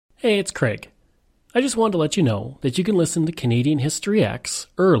Hey, it's Craig. I just wanted to let you know that you can listen to Canadian History X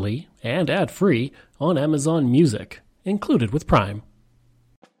early and ad-free on Amazon Music, included with Prime.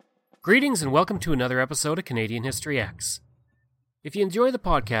 Greetings and welcome to another episode of Canadian History X. If you enjoy the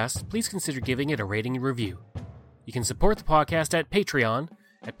podcast, please consider giving it a rating and review. You can support the podcast at Patreon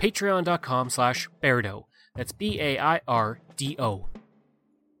at patreon.com/Bairdo. That's Bairdo.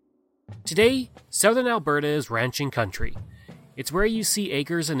 Today, southern Alberta is ranching country. It's where you see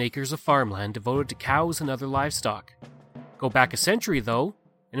acres and acres of farmland devoted to cows and other livestock. Go back a century, though,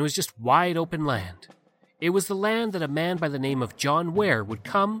 and it was just wide open land. It was the land that a man by the name of John Ware would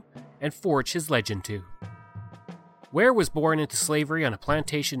come and forge his legend to. Ware was born into slavery on a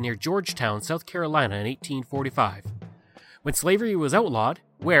plantation near Georgetown, South Carolina in 1845. When slavery was outlawed,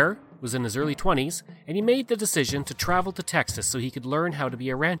 Ware was in his early 20s, and he made the decision to travel to Texas so he could learn how to be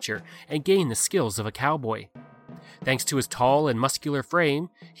a rancher and gain the skills of a cowboy. Thanks to his tall and muscular frame,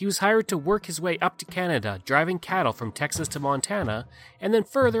 he was hired to work his way up to Canada, driving cattle from Texas to Montana, and then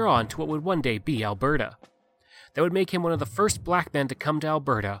further on to what would one day be Alberta. That would make him one of the first black men to come to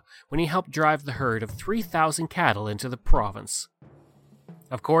Alberta when he helped drive the herd of 3,000 cattle into the province.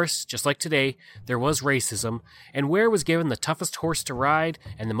 Of course, just like today, there was racism, and Ware was given the toughest horse to ride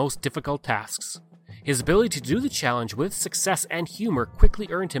and the most difficult tasks. His ability to do the challenge with success and humor quickly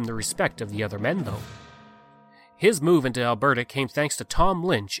earned him the respect of the other men, though. His move into Alberta came thanks to Tom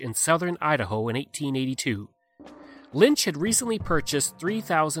Lynch in southern Idaho in 1882. Lynch had recently purchased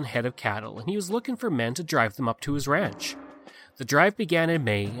 3,000 head of cattle, and he was looking for men to drive them up to his ranch. The drive began in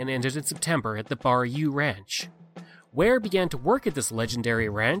May and ended in September at the Bar U Ranch. Ware began to work at this legendary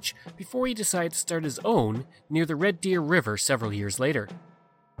ranch before he decided to start his own near the Red Deer River several years later.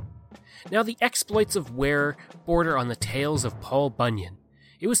 Now, the exploits of Ware border on the tales of Paul Bunyan.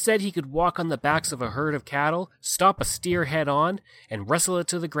 It was said he could walk on the backs of a herd of cattle, stop a steer head-on, and wrestle it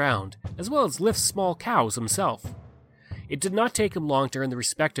to the ground, as well as lift small cows himself. It did not take him long to earn the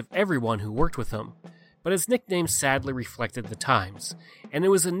respect of everyone who worked with him, but his nickname sadly reflected the times, and it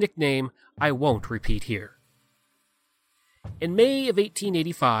was a nickname I won't repeat here. In May of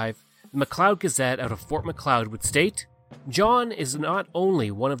 1885, the McLeod Gazette out of Fort McLeod would state, "John is not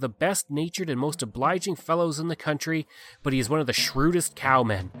only one of the best-natured and most obliging fellows in the country, but he is one of the shrewdest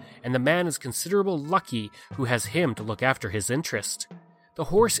cowmen, and the man is considerable lucky who has him to look after his interest. The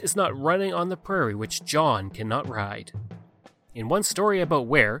horse is not running on the prairie which John cannot ride." In one story about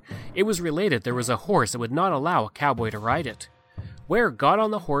Ware, it was related there was a horse that would not allow a cowboy to ride it. Ware got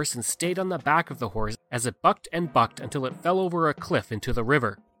on the horse and stayed on the back of the horse as it bucked and bucked until it fell over a cliff into the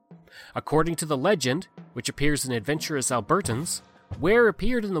river. According to the legend, which appears in Adventurous Albertans, Ware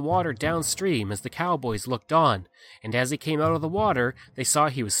appeared in the water downstream as the cowboys looked on, and as he came out of the water, they saw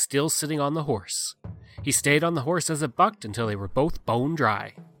he was still sitting on the horse. He stayed on the horse as it bucked until they were both bone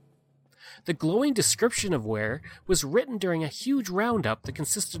dry. The glowing description of Ware was written during a huge roundup that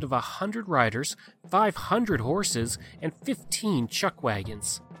consisted of 100 riders, 500 horses, and 15 chuck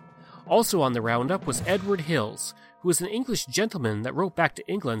wagons. Also on the roundup was Edward Hills, who was an English gentleman that wrote back to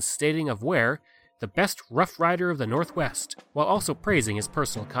England stating of Ware, "the best rough rider of the Northwest," while also praising his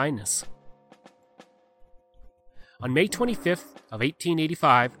personal kindness. On May 25th of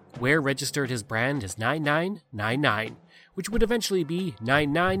 1885, Ware registered his brand as 9999, which would eventually be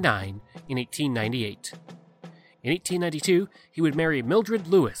 999 in 1898. In 1892, he would marry Mildred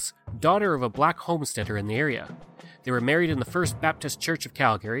Lewis, daughter of a black homesteader in the area. They were married in the First Baptist Church of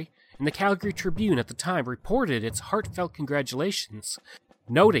Calgary, and the Calgary Tribune at the time reported its heartfelt congratulations,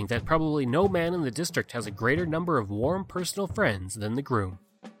 noting that probably no man in the district has a greater number of warm personal friends than the groom.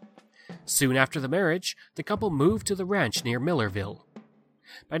 Soon after the marriage, the couple moved to the ranch near Millerville.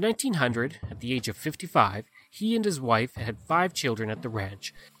 By 1900, at the age of 55, he and his wife had 5 children at the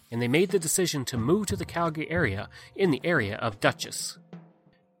ranch, and they made the decision to move to the Calgary area in the area of Dutchess.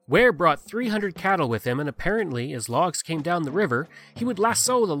 Ware brought 300 cattle with him, and apparently, as logs came down the river, he would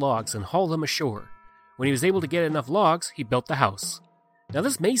lasso the logs and haul them ashore. When he was able to get enough logs, he built the house. Now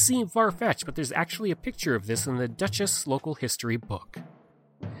this may seem far-fetched, but there's actually a picture of this in the Dutchess Local History book.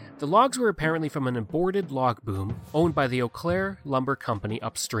 The logs were apparently from an aborted log boom owned by the Eau Claire Lumber Company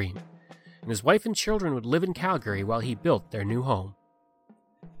upstream, and his wife and children would live in Calgary while he built their new home.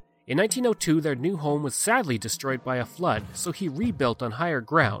 In 1902, their new home was sadly destroyed by a flood, so he rebuilt on higher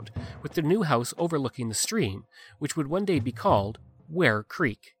ground, with the new house overlooking the stream, which would one day be called Ware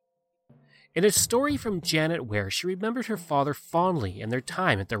Creek. In a story from Janet Ware, she remembered her father fondly and their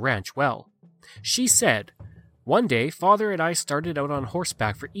time at the ranch well. She said, "One day, Father and I started out on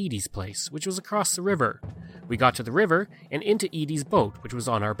horseback for Edie's place, which was across the river. We got to the river and into Edie's boat, which was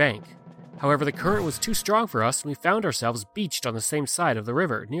on our bank. However, the current was too strong for us and we found ourselves beached on the same side of the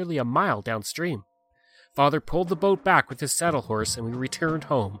river, nearly a mile downstream. Father pulled the boat back with his saddle horse and we returned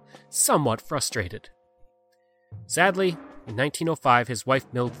home, somewhat frustrated. Sadly, in 1905 his wife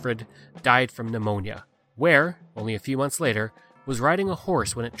Mildred died from pneumonia. Ware, only a few months later, was riding a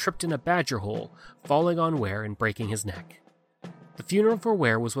horse when it tripped in a badger hole, falling on Ware and breaking his neck. The funeral for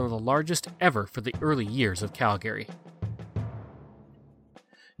Ware was one of the largest ever for the early years of Calgary.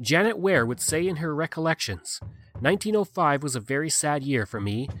 Janet Ware would say in her recollections, 1905 was a very sad year for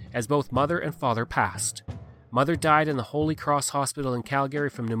me, as both mother and father passed. Mother died in the Holy Cross Hospital in Calgary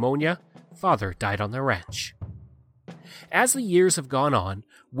from pneumonia. Father died on the ranch. As the years have gone on,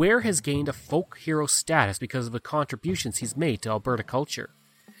 Ware has gained a folk hero status because of the contributions he's made to Alberta culture.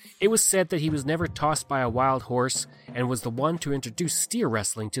 It was said that he was never tossed by a wild horse and was the one to introduce steer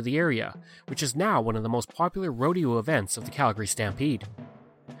wrestling to the area, which is now one of the most popular rodeo events of the Calgary Stampede.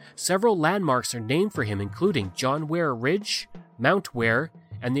 Several landmarks are named for him, including John Ware Ridge, Mount Ware,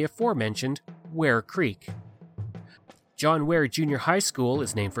 and the aforementioned Ware Creek. John Ware Junior High School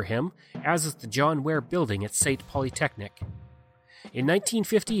is named for him, as is the John Ware Building at St. Polytechnic. In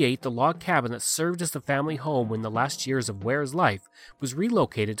 1958, the log cabin that served as the family home in the last years of Ware's life was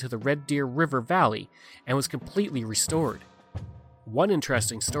relocated to the Red Deer River Valley and was completely restored. One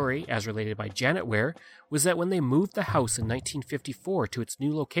interesting story, as related by Janet Ware, was that when they moved the house in 1954 to its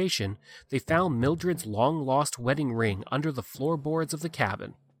new location, they found Mildred's long-lost wedding ring under the floorboards of the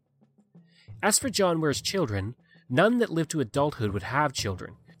cabin. As for John Ware's children, none that lived to adulthood would have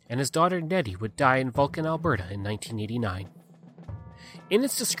children, and his daughter Nettie would die in Vulcan, Alberta in 1989. In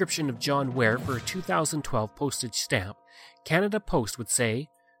its description of John Ware for a 2012 postage stamp, Canada Post would say,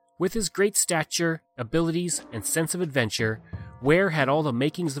 "With his great stature, abilities, and sense of adventure, Ware had all the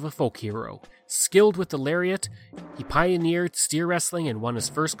makings of a folk hero. Skilled with the lariat, he pioneered steer wrestling and won his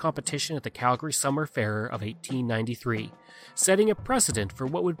first competition at the Calgary Summer Fair of 1893, setting a precedent for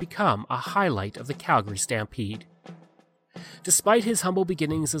what would become a highlight of the Calgary Stampede." Despite his humble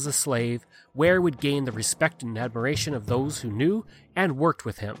beginnings as a slave, Ware would gain the respect and admiration of those who knew and worked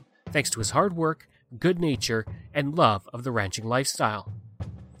with him, thanks to his hard work, good nature, and love of the ranching lifestyle.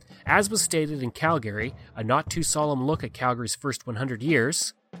 As was stated in Calgary, a not-too-solemn look at Calgary's first 100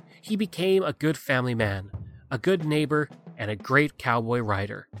 years, he became a good family man, a good neighbor, and a great cowboy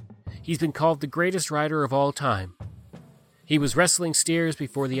rider. He's been called the greatest rider of all time. He was wrestling steers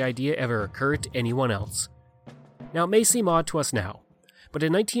before the idea ever occurred to anyone else. Now, it may seem odd to us now, but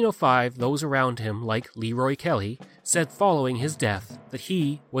in 1905, those around him, like Leroy Kelly, said following his death that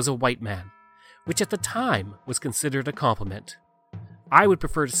he was a white man, which at the time was considered a compliment. I would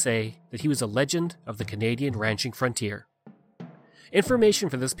prefer to say that he was a legend of the Canadian ranching frontier. Information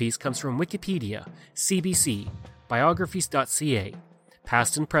for this piece comes from Wikipedia, CBC, biographies.ca,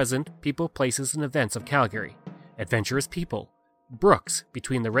 Past and Present, People, Places, and Events of Calgary, Adventurous People, Brooks,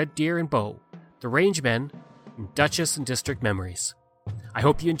 Between the Red Deer and Bow, The Rangemen, and Duchess and District Memories. I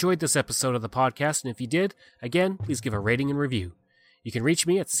hope you enjoyed this episode of the podcast, and if you did, again, please give a rating and review. You can reach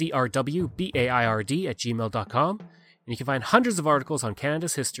me at crwbaird@gmail.com, and you can find hundreds of articles on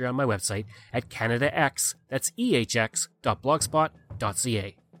Canada's history on my website at CanadaX, that's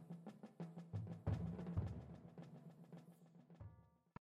ehx.blogspot.ca.